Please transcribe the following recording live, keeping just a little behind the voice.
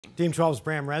Team 12's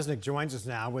Bram Resnick joins us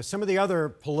now with some of the other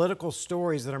political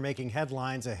stories that are making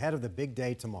headlines ahead of the big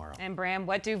day tomorrow. And Bram,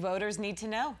 what do voters need to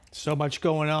know? So much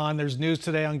going on. There's news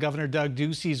today on Governor Doug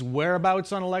Ducey's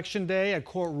whereabouts on Election Day, a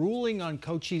court ruling on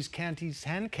Cochise County's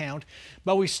hand count.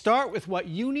 But we start with what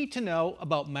you need to know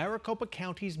about Maricopa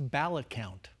County's ballot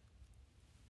count.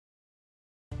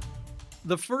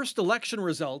 The first election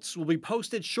results will be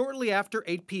posted shortly after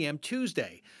 8 p.m.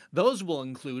 Tuesday. Those will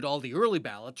include all the early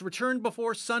ballots returned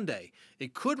before Sunday.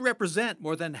 It could represent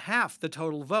more than half the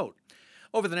total vote.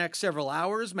 Over the next several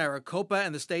hours, Maricopa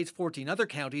and the state's 14 other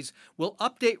counties will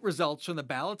update results from the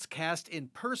ballots cast in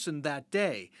person that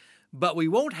day. But we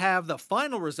won't have the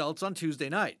final results on Tuesday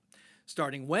night.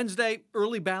 Starting Wednesday,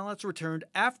 early ballots returned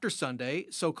after Sunday,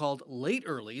 so-called late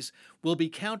earlies, will be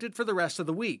counted for the rest of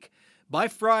the week. By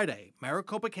Friday,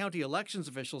 Maricopa County elections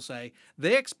officials say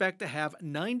they expect to have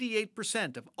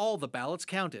 98% of all the ballots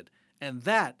counted, and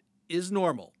that is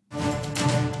normal.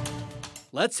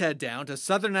 Let's head down to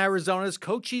southern Arizona's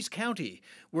Cochise County,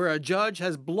 where a judge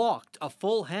has blocked a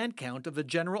full hand count of the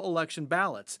general election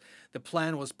ballots. The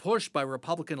plan was pushed by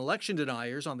Republican election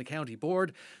deniers on the county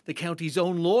board. The county's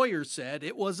own lawyers said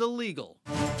it was illegal.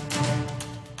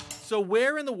 So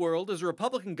where in the world is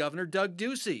Republican Governor Doug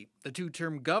Ducey? The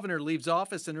two-term governor leaves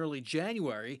office in early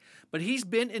January, but he's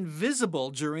been invisible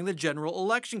during the general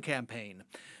election campaign.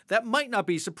 That might not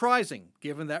be surprising,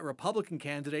 given that Republican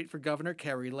candidate for Governor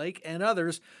Kari Lake and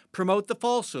others promote the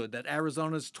falsehood that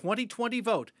Arizona's 2020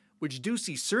 vote, which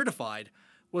Ducey certified,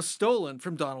 was stolen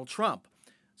from Donald Trump.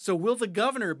 So will the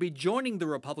governor be joining the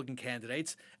Republican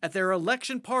candidates at their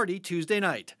election party Tuesday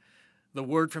night? The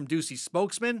word from Ducey's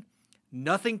spokesman: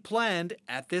 nothing planned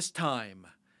at this time.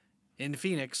 In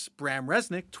Phoenix, Bram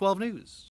Resnick, 12 News.